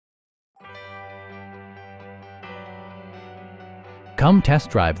Come test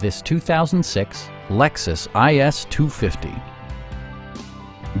drive this 2006 Lexus IS 250.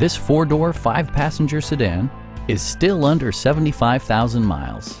 This four-door, five-passenger sedan is still under 75,000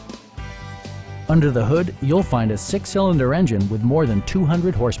 miles. Under the hood, you'll find a six-cylinder engine with more than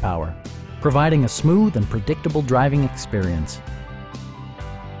 200 horsepower, providing a smooth and predictable driving experience.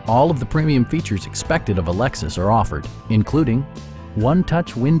 All of the premium features expected of a Lexus are offered, including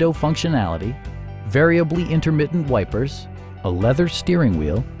one-touch window functionality, variably intermittent wipers, a leather steering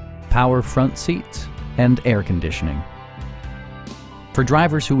wheel, power front seats, and air conditioning. For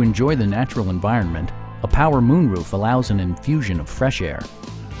drivers who enjoy the natural environment, a power moonroof allows an infusion of fresh air.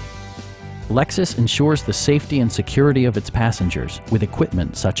 Lexus ensures the safety and security of its passengers with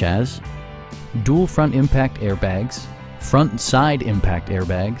equipment such as dual front impact airbags, front and side impact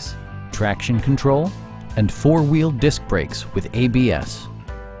airbags, traction control, and four-wheel disc brakes with ABS.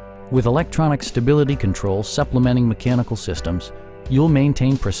 With electronic stability control supplementing mechanical systems, you'll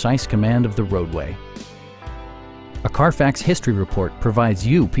maintain precise command of the roadway. A Carfax history report provides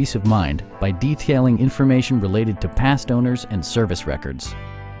you peace of mind by detailing information related to past owners and service records.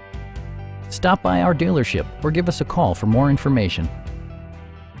 Stop by our dealership or give us a call for more information.